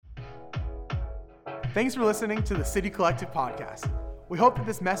Thanks for listening to the City Collective podcast. We hope that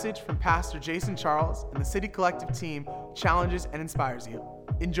this message from Pastor Jason Charles and the City Collective team challenges and inspires you.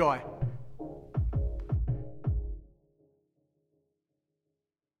 Enjoy.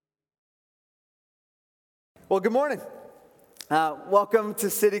 Well, good morning. Welcome to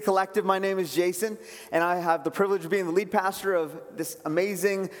City Collective. My name is Jason, and I have the privilege of being the lead pastor of this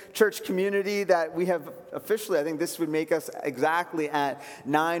amazing church community that we have officially, I think this would make us exactly at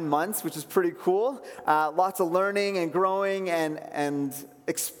 9 months, which is pretty cool. Lots of learning and growing and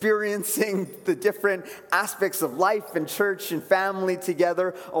experiencing the different aspects of life and church and family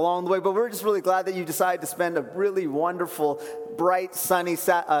together along the way. But we're just really glad that you decided to spend a really wonderful, bright, sunny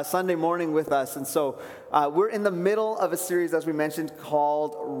Sunday morning with us. And so we're in the middle of a series, as we mentioned,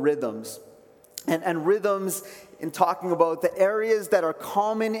 called Rhythms. And rhythms in talking about the areas that are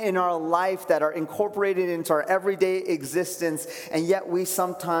common in our life, that are incorporated into our everyday existence, and yet we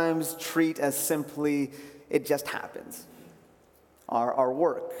sometimes treat as simply, it just happens. Our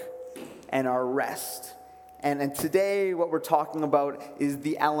work and our rest. And today what we're talking about is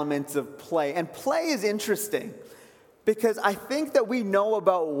the element of play. And play is interesting because I think that we know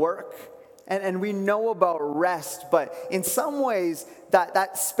about work and we know about rest, but in some ways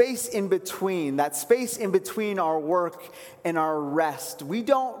that space in between our work and our rest, we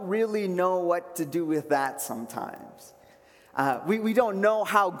don't really know what to do with that sometimes. We don't know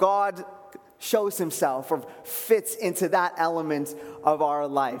how God shows himself or fits into that element of our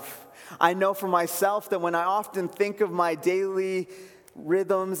life. I know for myself that when I often think of my daily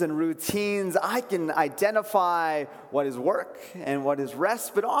rhythms and routines, I can identify what is work and what is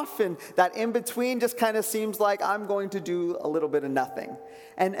rest, but often that in between just kind of seems like I'm going to do a little bit of nothing.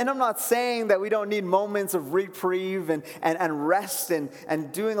 And I'm not saying that we don't need moments of reprieve and rest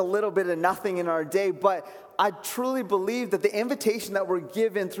and doing a little bit of nothing in our day, but I truly believe that the invitation that we're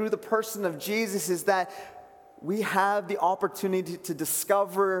given through the person of Jesus is that we have the opportunity to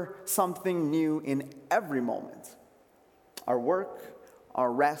discover something new in every moment. Our work,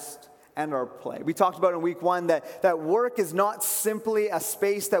 our rest, and our play. We talked about in week 1 that work is not simply a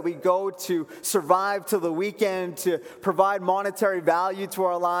space that we go to survive till the weekend, to provide monetary value to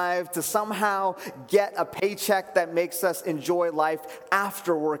our lives, to somehow get a paycheck that makes us enjoy life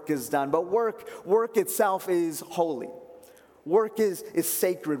after work is done. But work itself is holy. Work is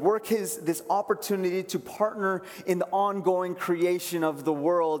sacred. Work is this opportunity to partner in the ongoing creation of the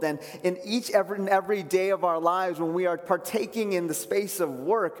world. And in every day of our lives, when we are partaking in the space of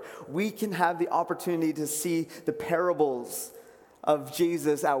work, we can have the opportunity to see the parables of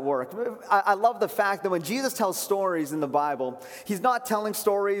Jesus at work. I love the fact that when Jesus tells stories in the Bible, he's not telling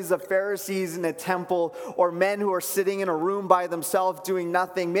stories of Pharisees in a temple or men who are sitting in a room by themselves doing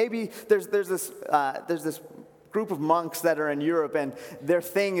nothing. Maybe there's this group of monks that are in Europe, and their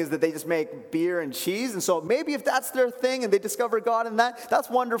thing is that they just make beer and cheese. And so maybe if that's their thing and they discover God in that, that's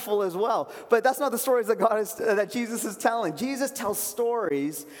wonderful as well. But that's not the stories that Jesus is telling. Jesus tells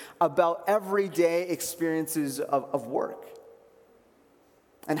stories about everyday experiences of work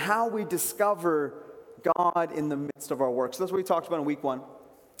and how we discover God in the midst of our work. So that's what we talked about in week 1.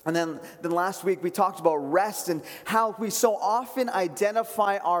 And then last week we talked about rest and how we so often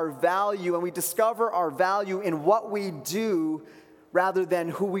identify our value and we discover our value in what we do rather than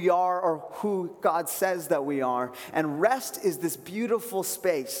who we are or who God says that we are. And rest is this beautiful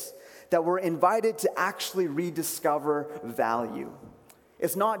space that we're invited to actually rediscover value.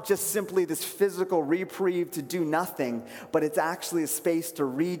 It's not just simply this physical reprieve to do nothing, but it's actually a space to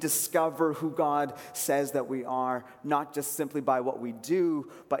rediscover who God says that we are, not just simply by what we do,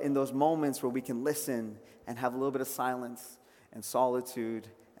 but in those moments where we can listen and have a little bit of silence and solitude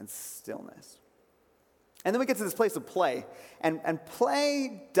and stillness. And then we get to this place of play. And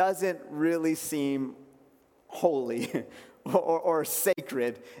play doesn't really seem holy or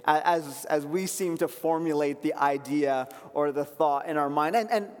sacred as we seem to formulate the idea or the thought in our mind.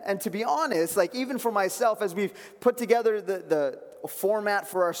 And to be honest, like even for myself, as we've put together the format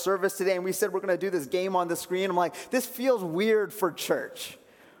for our service today and we said we're going to do this game on the screen, I'm like, this feels weird for church.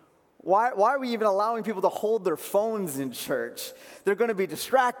 Why are we even allowing people to hold their phones in church? They're going to be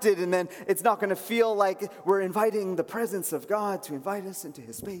distracted, and then it's not going to feel like we're inviting the presence of God to invite us into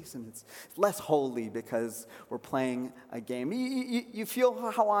his space, and it's less holy because we're playing a game. You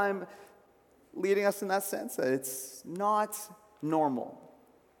feel how I'm leading us in that sense? That it's not normal.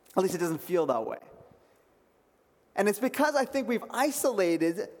 At least it doesn't feel that way. And it's because I think we've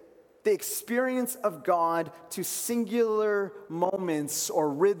isolated the experience of God to singular moments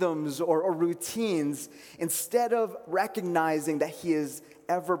or rhythms or routines instead of recognizing that he is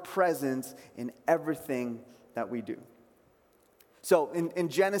ever present in everything that we do. So in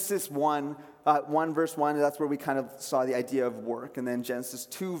Genesis 1 verse 1, that's where we kind of saw the idea of work. And then Genesis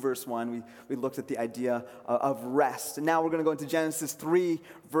 2 verse 1, we looked at the idea of rest. And now we're going to go into Genesis 3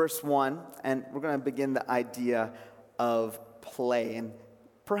 verse 1, and we're going to begin the idea of play. And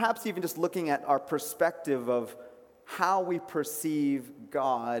perhaps even just looking at our perspective of how we perceive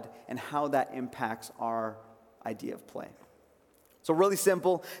God and how that impacts our idea of play. So really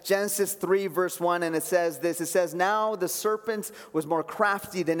simple, Genesis 3 verse 1, and it says this. It says, "Now the serpent was more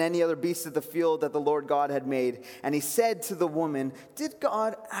crafty than any other beast of the field that the Lord God had made. And he said to the woman, 'Did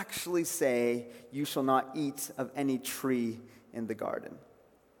God actually say, you shall not eat of any tree in the garden?'"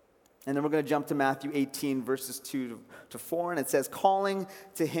 And then we're going to jump to Matthew 18, verses 2 to 4. And it says, "Calling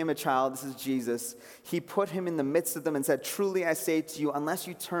to him a child," this is Jesus, "he put him in the midst of them and said, 'Truly I say to you, unless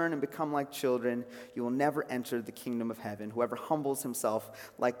you turn and become like children, you will never enter the kingdom of heaven. Whoever humbles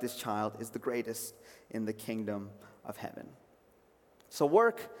himself like this child is the greatest in the kingdom of heaven.'" So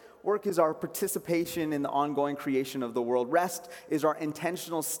work is our participation in the ongoing creation of the world. Rest is our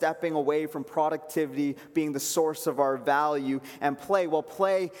intentional stepping away from productivity being the source of our value. And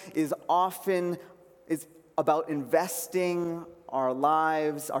play is often about investing our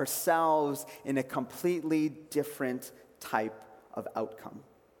lives, ourselves, in a completely different type of outcome.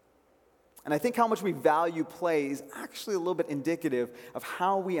 And I think how much we value play is actually a little bit indicative of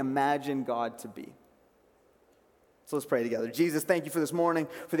how we imagine God to be. So let's pray together. Jesus, thank you for this morning,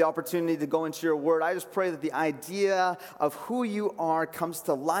 for the opportunity to go into your word. I just pray that the idea of who you are comes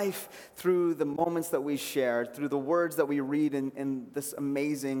to life through the moments that we share, through the words that we read in this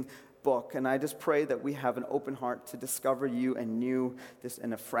amazing book. And I just pray that we have an open heart to discover you anew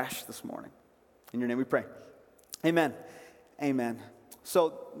and afresh this morning. In your name we pray. Amen. Amen.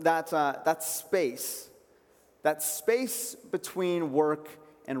 So that space between work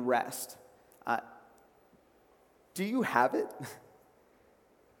and rest, do you have it?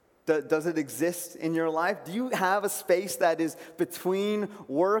 Does it exist in your life? Do you have a space that is between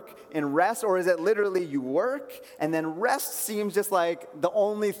work and rest? Or is it literally you work and then rest seems just like the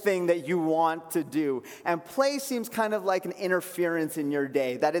only thing that you want to do? And play seems kind of like an interference in your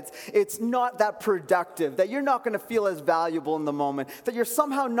day, that it's not that productive, that you're not going to feel as valuable in the moment, that you're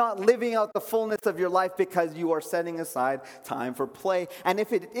somehow not living out the fullness of your life because you are setting aside time for play. And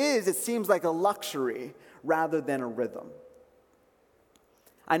if it is, it seems like a luxury rather than a rhythm.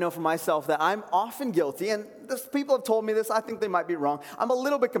 I know for myself that I'm often guilty, and people have told me this, I think they might be wrong. I'm a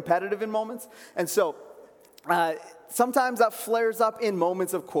little bit competitive in moments, and so sometimes that flares up in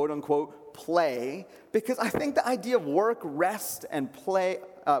moments of quote-unquote play, because I think the idea of work, rest, and play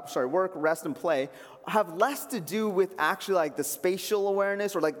have less to do with actually like the spatial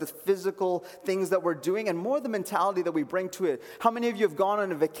awareness or like the physical things that we're doing and more the mentality that we bring to it. How many of you have gone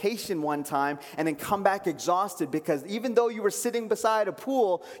on a vacation one time and then come back exhausted because even though you were sitting beside a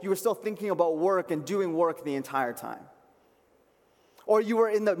pool, you were still thinking about work and doing work the entire time? Or you were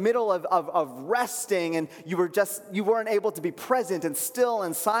in the middle of resting and you weren't able to be present and still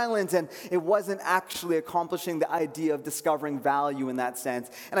and silent, and it wasn't actually accomplishing the idea of discovering value in that sense.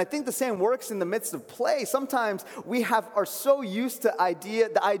 And I think the same works in the midst of play. Sometimes we are so used to the idea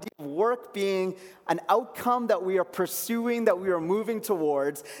of work being an outcome that we are pursuing, that we are moving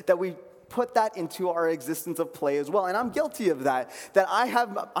towards, that we put that into our existence of play as well. And I'm guilty of that I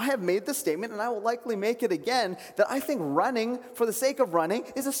have made the statement, and I will likely make it again, that I think running for the sake of running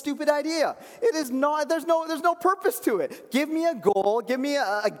is a stupid idea. It is not. There's no purpose to it. Give me a goal, give me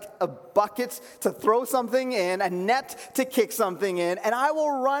a bucket to throw something in, a net to kick something in, and I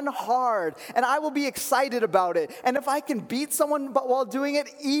will run hard, and I will be excited about it. And if I can beat someone while doing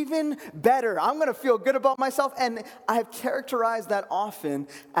it, even better. I'm going to feel good about myself, and I have characterized that often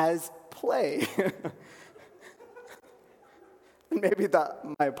as play. Maybe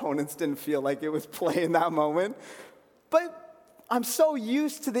my opponents didn't feel like it was play in that moment. But I'm so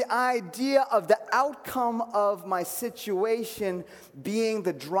used to the idea of the outcome of my situation being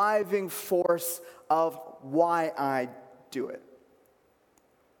the driving force of why I do it.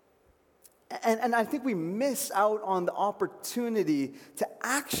 And I think we miss out on the opportunity to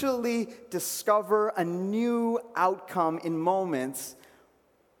actually discover a new outcome in moments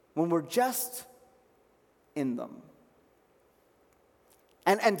when we're just in them.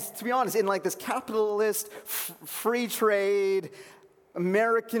 And to be honest, in like this capitalist, free trade,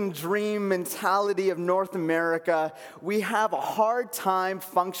 American dream mentality of North America, we have a hard time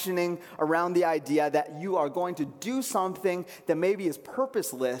functioning around the idea that you are going to do something that maybe is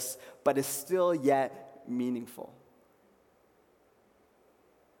purposeless, but is still yet meaningful.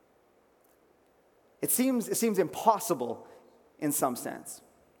 It seems impossible in some sense.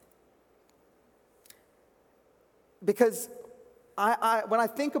 Because when I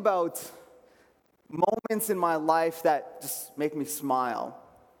think about moments in my life that just make me smile,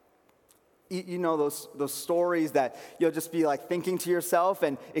 you know those stories that you'll just be like thinking to yourself,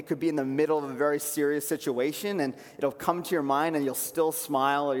 and it could be in the middle of a very serious situation, and it'll come to your mind and you'll still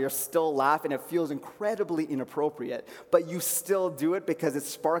smile or you'll still laugh, and it feels incredibly inappropriate, but you still do it because it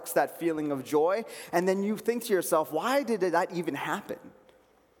sparks that feeling of joy. And then you think to yourself, why did that even happen?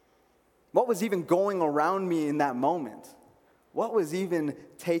 What was even going around me in that moment? What was even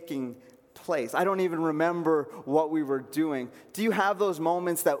taking place? I don't even remember what we were doing. Do you have those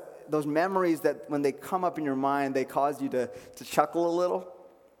moments, those memories that when they come up in your mind, they cause you to chuckle a little,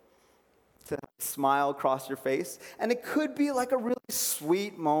 to smile across your face? And it could be like a really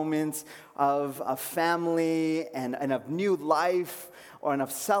sweet moment of a family and of new life or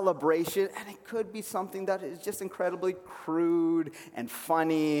of celebration, and it could be something that is just incredibly crude and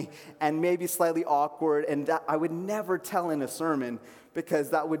funny and maybe slightly awkward, and that I would never tell in a sermon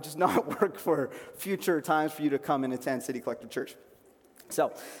because that would just not work for future times for you to come and attend City Collective Church.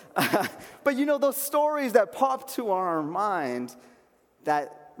 So, but you know, those stories that pop to our mind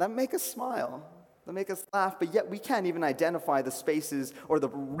that make us smile, that make us laugh, but yet we can't even identify the spaces or the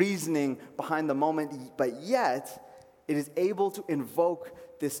reasoning behind the moment, but yet it is able to invoke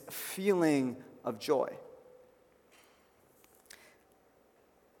this feeling of joy.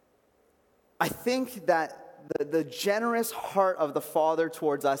 I think that the generous heart of the Father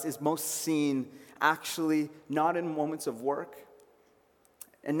towards us is most seen actually not in moments of work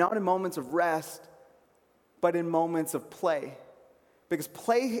and not in moments of rest, but in moments of play. Because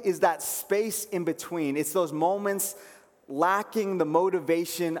play is that space in between. It's those moments lacking the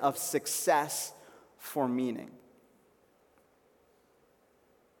motivation of success for meaning.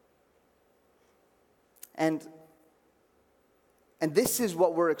 And this is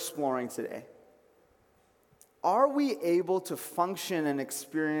what we're exploring today. Are we able to function and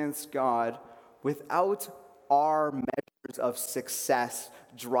experience God without our measures of success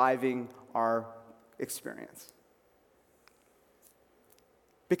driving our experience?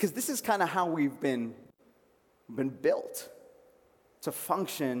 Because this is kind of how we've been built to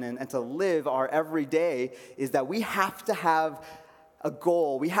function and to live our everyday, is that we have to have a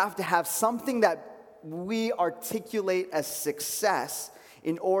goal. We have to have something that we articulate as success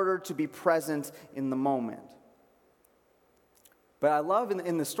in order to be present in the moment. But I love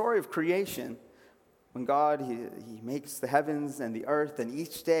in the story of creation, when God, he makes the heavens and the earth, and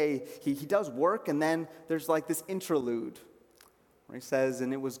each day he does work, and then there's like this interlude where he says,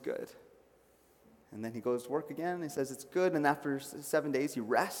 and it was good. And then he goes to work again, and he says it's good, and after 7 days he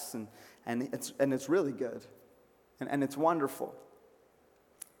rests, and it's really good. And it's wonderful.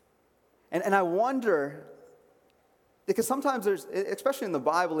 And I wonder, because sometimes there's, especially in the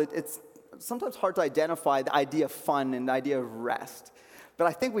Bible, it's sometimes hard to identify the idea of fun and the idea of rest. But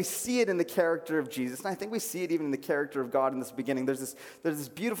I think we see it in the character of Jesus, and I think we see it even in the character of God in this beginning. There's this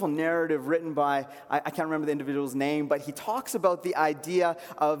beautiful narrative written by, I can't remember the individual's name, but he talks about the idea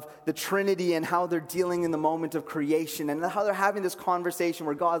of the Trinity and how they're dealing in the moment of creation, and how they're having this conversation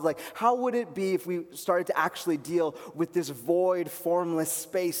where God's like, how would it be if we started to actually deal with this void, formless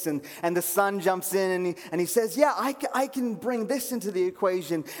space? And the Son jumps in, and he says, yeah, I can bring this into the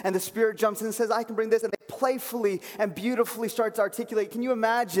equation. And the Spirit jumps in and says, I can bring this. And they playfully and beautifully start to articulate. Can you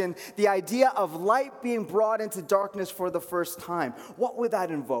imagine the idea of light being brought into darkness for the first time? What would that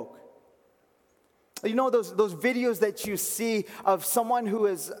invoke? You know those videos that you see of someone who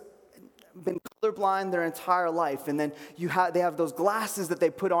has been colorblind their entire life, and then they have those glasses that they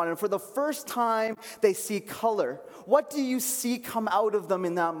put on, and for the first time they see color. What do you see come out of them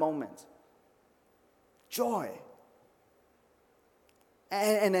in that moment? Joy.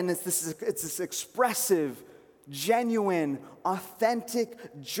 And it's this expressive, genuine, authentic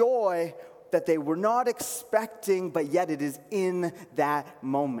joy that they were not expecting, but yet it is in that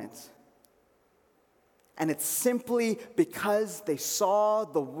moment. And it's simply because they saw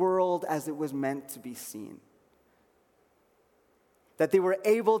the world as it was meant to be seen. That they were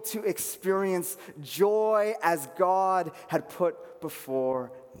able to experience joy as God had put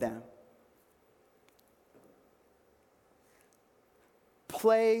before them.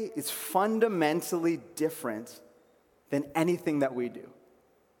 Play is fundamentally different than anything that we do.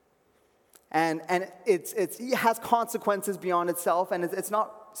 And it has consequences beyond itself, and it's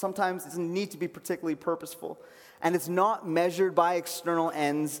not, sometimes it doesn't need to be particularly purposeful. And it's not measured by external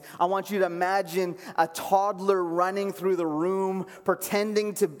ends. I want you to imagine a toddler running through the room,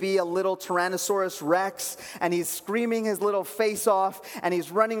 pretending to be a little Tyrannosaurus Rex, and he's screaming his little face off, and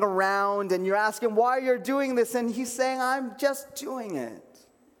he's running around, and you're asking why you're doing this, and he's saying, I'm just doing it.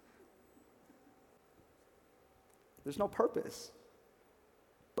 There's no purpose.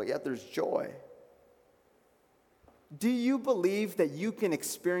 but yet there's joy. Do you believe that you can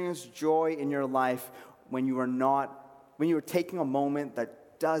experience joy in your life when you are taking a moment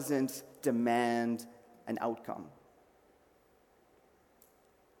that doesn't demand an outcome?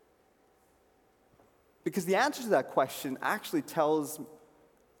 Because the answer to that question actually tells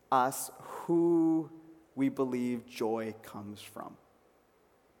us who we believe joy comes from.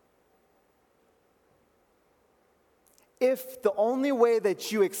 If the only way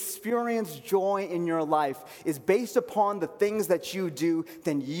that you experience joy in your life is based upon the things that you do,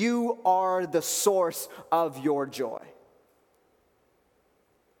 then you are the source of your joy.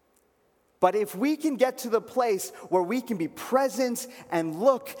 But if we can get to the place where we can be present and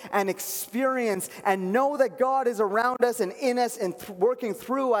look and experience and know that God is around us and in us and working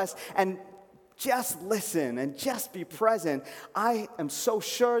through us and just listen and just be present, I am so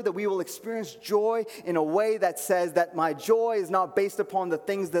sure that we will experience joy in a way that says that my joy is not based upon the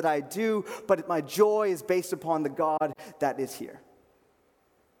things that I do, but my joy is based upon the God that is here.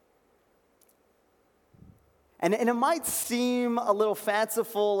 And it might seem a little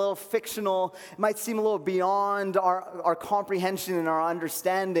fanciful, a little fictional. It might seem a little beyond our comprehension and our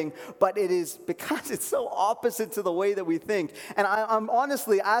understanding, but it is because it's so opposite to the way that we think. And I'm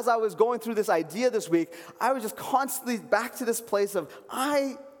honestly, as I was going through this idea this week, I was just constantly back to this place of,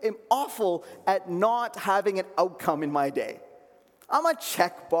 I am awful at not having an outcome in my day. I'm a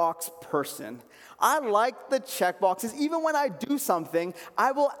checkbox person. I like the checkboxes. Even when I do something,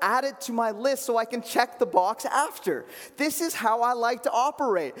 I will add it to my list so I can check the box after. This is how I like to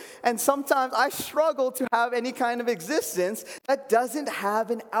operate. And sometimes I struggle to have any kind of existence that doesn't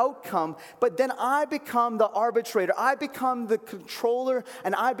have an outcome. But then I become the arbitrator. I become the controller,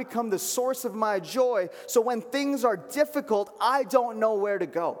 and I become the source of my joy. So when things are difficult, I don't know where to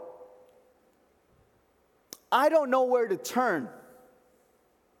go. I don't know where to turn.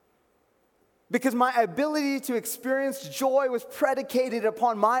 Because my ability to experience joy was predicated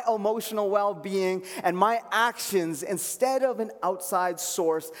upon my emotional well-being and my actions instead of an outside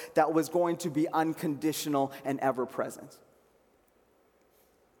source that was going to be unconditional and ever-present.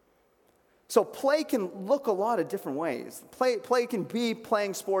 So play can look a lot of different ways. Play can be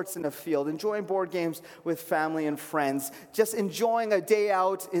playing sports in a field, enjoying board games with family and friends, just enjoying a day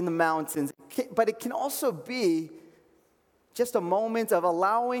out in the mountains. But it can also be just a moment of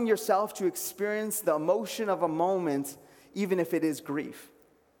allowing yourself to experience the emotion of a moment, even if it is grief.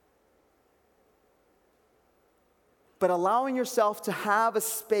 But allowing yourself to have a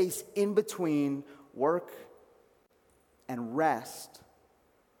space in between work and rest,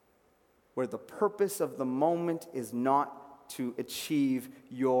 where the purpose of the moment is not to achieve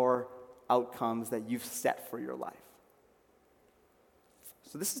your outcomes that you've set for your life.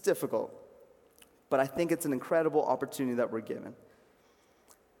 So this is difficult. But I think it's an incredible opportunity that we're given.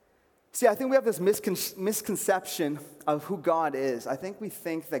 See, I think we have this misconception of who God is. I think we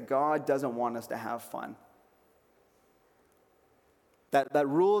think that God doesn't want us to have fun. That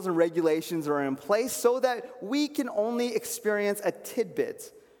rules and regulations are in place so that we can only experience a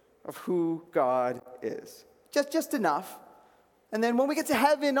tidbit of who God is. Just enough. And then when we get to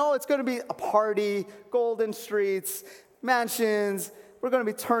heaven, it's going to be a party, golden streets, mansions. We're going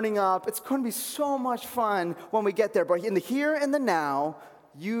to be turning up. It's going to be so much fun when we get there. But in the here and the now,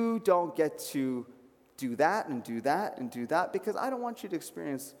 you don't get to do that and do that and do that because I don't want you to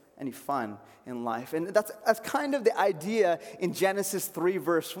experience any fun in life. And that's kind of the idea in Genesis 3,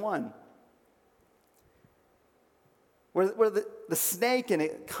 verse 1. Where the snake, and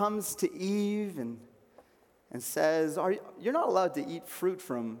it comes to Eve and says, you're not allowed to eat fruit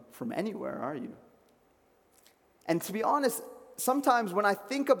from anywhere, are you? And to be honest, sometimes when I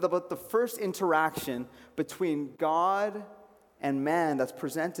think about the first interaction between God and man that's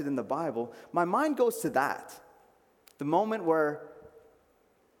presented in the Bible, my mind goes to that. The moment where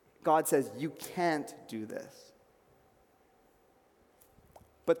God says, you can't do this.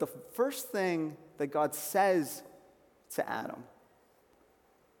 But the first thing that God says to Adam,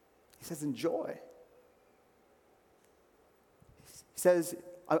 he says, enjoy. He says,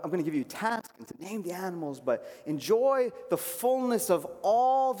 I'm going to give you a task and to name the animals, but enjoy the fullness of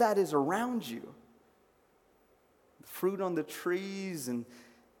all that is around you. The fruit on the trees and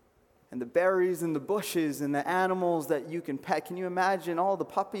the berries in the bushes and the animals that you can pet. Can you imagine all the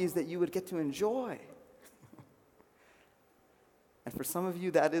puppies that you would get to enjoy? And for some of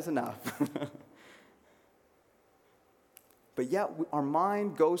you, that is enough. But yet, our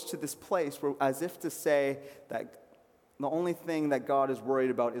mind goes to this place where, as if to say that the only thing that God is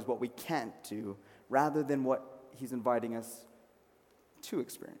worried about is what we can't do, rather than what he's inviting us to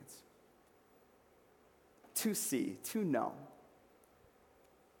experience, to see, to know.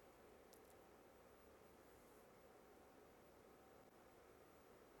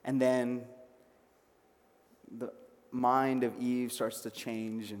 And then the mind of Eve starts to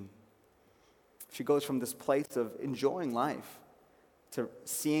change, and she goes from this place of enjoying life to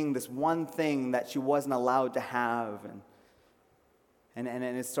seeing this one thing that she wasn't allowed to have, and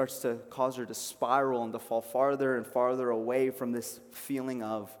it starts to cause her to spiral and to fall farther and farther away from this feeling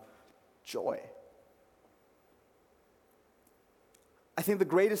of joy. I think the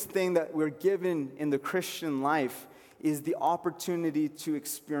greatest thing that we're given in the Christian life is the opportunity to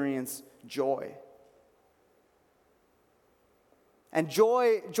experience joy. And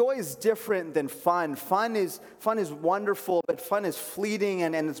joy is different than fun. Fun is wonderful, but fun is fleeting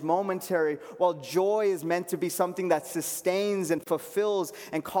and it's momentary, while joy is meant to be something that sustains and fulfills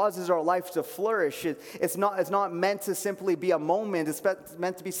and causes our life to flourish. It's not meant to simply be a moment. It's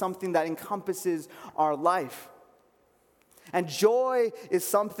meant to be something that encompasses our life. And joy is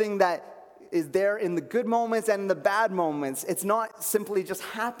something that is there in the good moments and in the bad moments. It's not simply just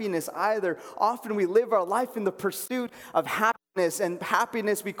happiness either. Often we live our life in the pursuit of happiness, and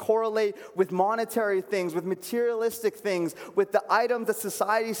happiness we correlate with monetary things, with materialistic things, with the items that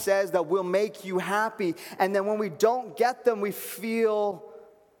society says that will make you happy. And then when we don't get them, we feel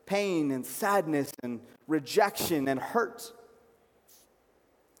pain and sadness and rejection and hurt.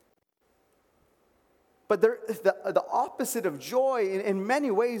 But the opposite of joy, in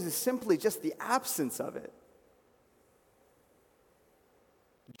many ways, is simply just the absence of it.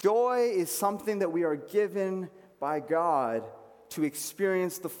 Joy is something that we are given by God to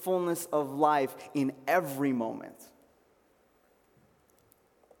experience the fullness of life in every moment.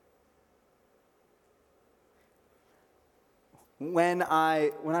 When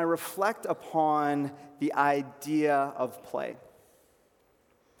I reflect upon the idea of play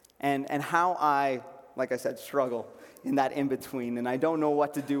and how I, like I said, struggle in that in-between, and I don't know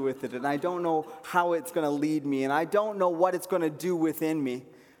what to do with it, and I don't know how it's going to lead me, and I don't know what it's going to do within me,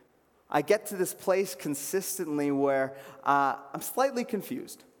 I get to this place consistently where I'm slightly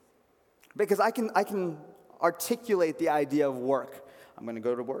confused, because I can articulate the idea of work. I'm going to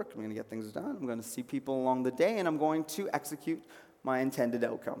go to work, I'm going to get things done, I'm going to see people along the day, and I'm going to execute my intended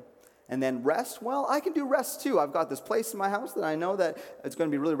outcome. And then rest, well, I can do rest too. I've got this place in my house that I know that it's going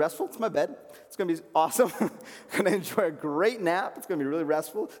to be really restful. It's my bed. It's going to be awesome. I'm going to enjoy a great nap. It's going to be really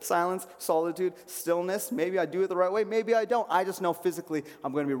restful. Silence, solitude, stillness. Maybe I do it the right way. Maybe I don't. I just know physically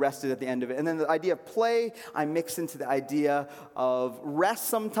I'm going to be rested at the end of it. And then the idea of play, I mix into the idea of rest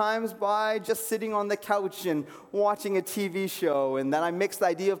sometimes by just sitting on the couch and watching a TV show. And then I mix the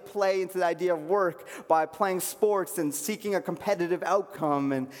idea of play into the idea of work by playing sports and seeking a competitive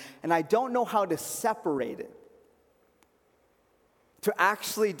outcome. And I don't know how to separate it. To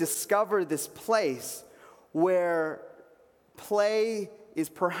actually discover this place where play is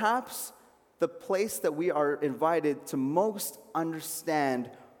perhaps the place that we are invited to most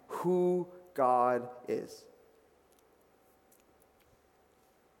understand who God is.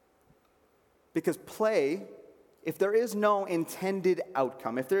 Because play, if there is no intended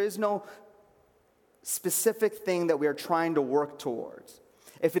outcome, if there is no specific thing that we are trying to work towards,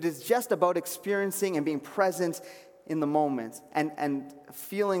 if it is just about experiencing and being present in the moment and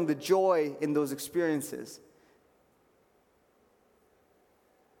feeling the joy in those experiences,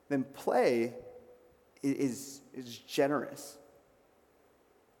 then play is generous.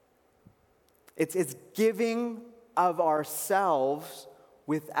 It's giving of ourselves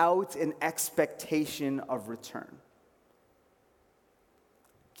without an expectation of return.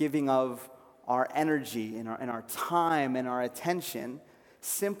 Giving of our energy and our time and our attention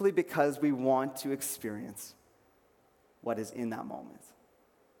simply because we want to experience what is in that moment.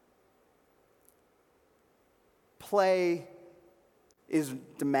 Play is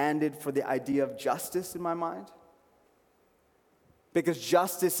demanded for the idea of justice in my mind. Because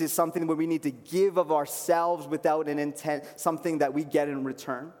justice is something where we need to give of ourselves without an intent, something that we get in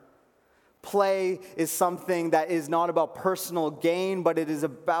return. Play is something that is not about personal gain, but it is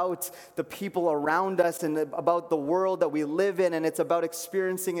about the people around us and about the world that we live in, and it's about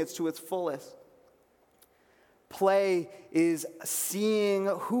experiencing it to its fullest. Play is seeing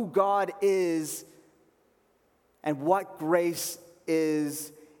who God is and what grace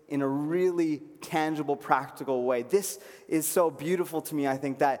is in a really tangible, practical way. This is so beautiful to me, I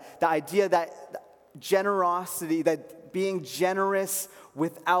think, that the idea that generosity, that being generous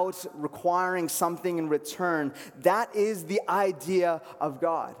without requiring something in return, that is the idea of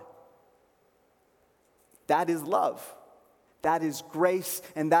God. That is love. That is grace,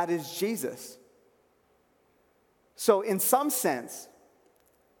 and that is Jesus. So in some sense,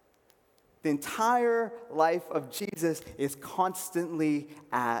 the entire life of Jesus is constantly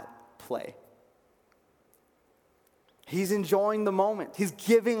at play. He's enjoying the moment. He's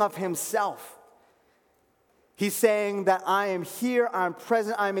giving of himself. He's saying that I am here, I'm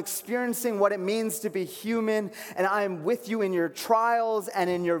present, I'm experiencing what it means to be human, and I am with you in your trials and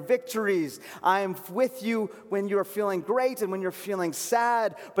in your victories. I am with you when you're feeling great and when you're feeling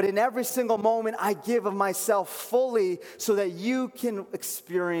sad, but in every single moment, I give of myself fully so that you can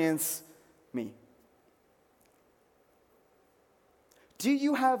experience me. Do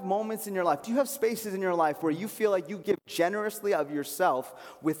you have moments in your life, do you have spaces in your life where you feel like you give generously of yourself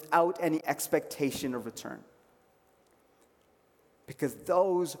without any expectation of return? Because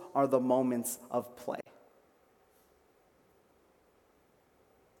those are the moments of play.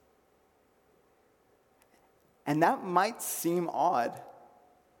 And that might seem odd,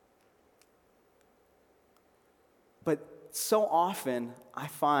 but so often I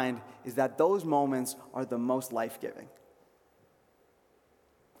find is that those moments are the most life-giving.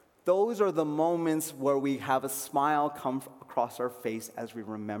 Those are the moments where we have a smile come across our face as we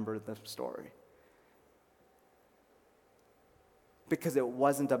remember the story. Because it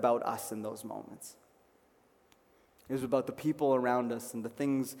wasn't about us in those moments. It was about the people around us and the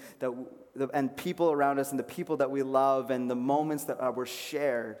things that, and people around us and the people that we love and the moments that were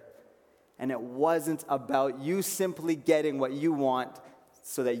shared. And it wasn't about you simply getting what you want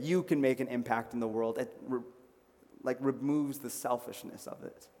so that you can make an impact in the world. It removes the selfishness of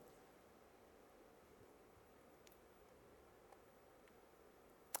it.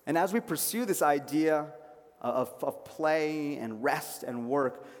 And as we pursue this idea of play and rest and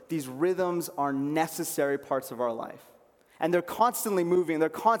work, these rhythms are necessary parts of our life. And they're constantly moving, they're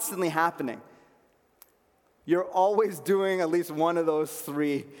constantly happening. You're always doing at least one of those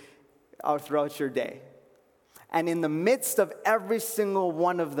three throughout your day. And in the midst of every single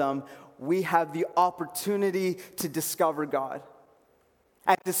one of them, we have the opportunity to discover God.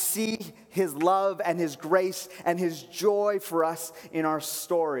 And to see his love and his grace and his joy for us in our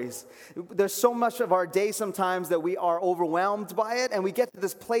stories. There's so much of our day sometimes that we are overwhelmed by it and we get to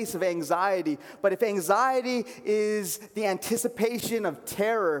this place of anxiety. But if anxiety is the anticipation of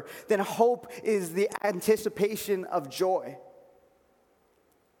terror, then hope is the anticipation of joy.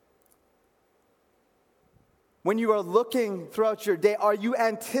 When you are looking throughout your day, are you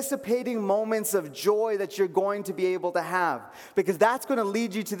anticipating moments of joy that you're going to be able to have? Because that's going to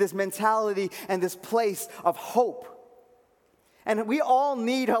lead you to this mentality and this place of hope. And we all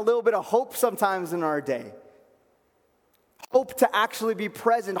need a little bit of hope sometimes in our day. Hope to actually be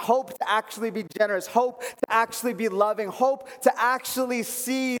present, hope to actually be generous, hope to actually be loving, hope to actually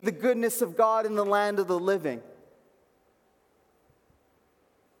see the goodness of God in the land of the living.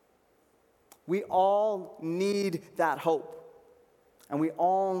 We all need that hope. And we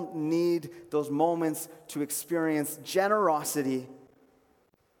all need those moments to experience generosity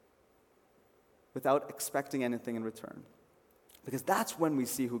without expecting anything in return. Because that's when we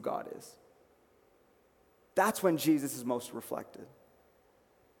see who God is. That's when Jesus is most reflected.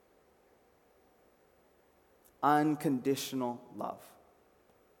 Unconditional love,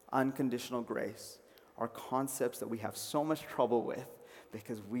 unconditional grace are concepts that we have so much trouble with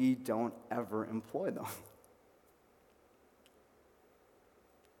because we don't ever employ them.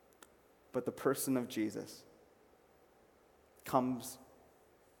 But the person of Jesus comes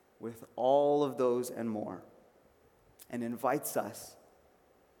with all of those and more and invites us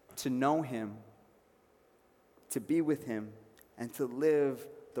to know him, to be with him, and to live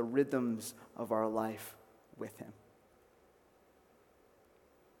the rhythms of our life with him.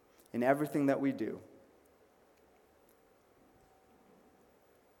 In everything that we do,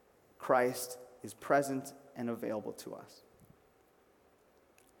 Christ is present and available to us.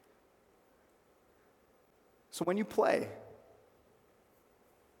 So when you play,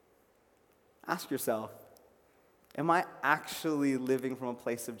 ask yourself, am I actually living from a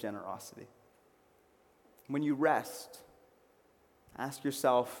place of generosity? When you rest, ask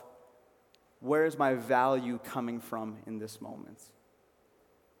yourself, where is my value coming from in this moment?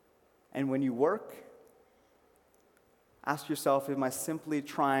 And when you work, ask yourself, am I simply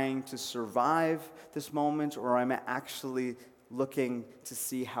trying to survive this moment, or am I actually looking to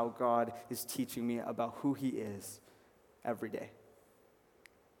see how God is teaching me about who he is every day?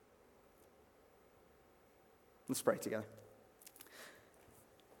 Let's pray together.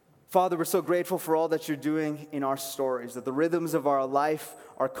 Father, we're so grateful for all that you're doing in our stories, that the rhythms of our life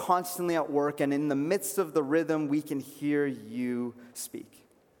are constantly at work, and in the midst of the rhythm, we can hear you speak.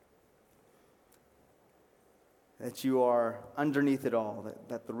 That you are underneath it all,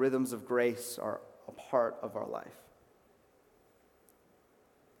 that the rhythms of grace are a part of our life.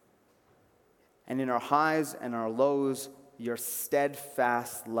 And in our highs and our lows, your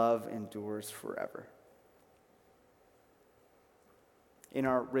steadfast love endures forever. In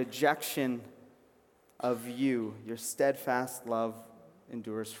our rejection of you, your steadfast love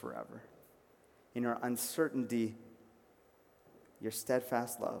endures forever. In our uncertainty, your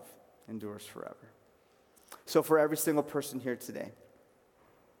steadfast love endures forever. So for every single person here today,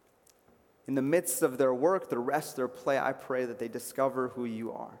 in the midst of their work, their rest, their play, I pray that they discover who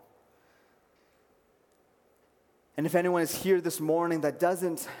you are. And if anyone is here this morning that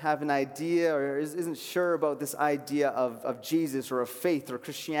doesn't have an idea or isn't sure about this idea of Jesus or of faith or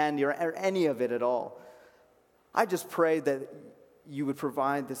Christianity or any of it at all, I just pray that you would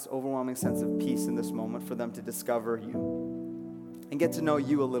provide this overwhelming sense of peace in this moment for them to discover you and get to know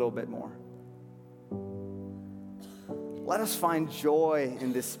you a little bit more. Let us find joy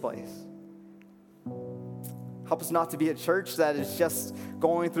in this place. Help us not to be a church that is just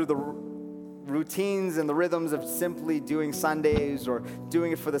going through the routines and the rhythms of simply doing Sundays or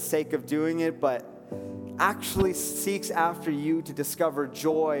doing it for the sake of doing it, but actually seeks after you to discover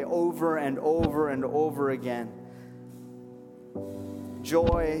joy over and over and over again.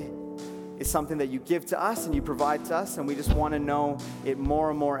 Joy is something that you give to us and you provide to us, and we just want to know it more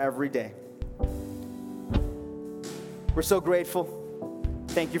and more every day. We're so grateful.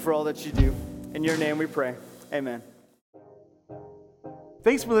 Thank you for all that you do. In your name we pray. Amen.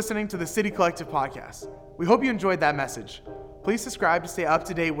 Thanks for listening to the City Collective podcast. We hope you enjoyed that message. Please subscribe to stay up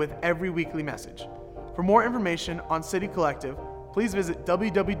to date with every weekly message. For more information on City Collective, please visit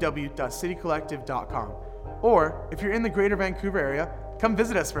www.citycollective.com. Or, if you're in the greater Vancouver area, come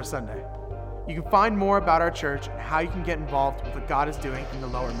visit us for Sunday. You can find more about our church and how you can get involved with what God is doing in the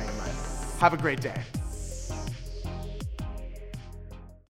Lower Mainland. Have a great day.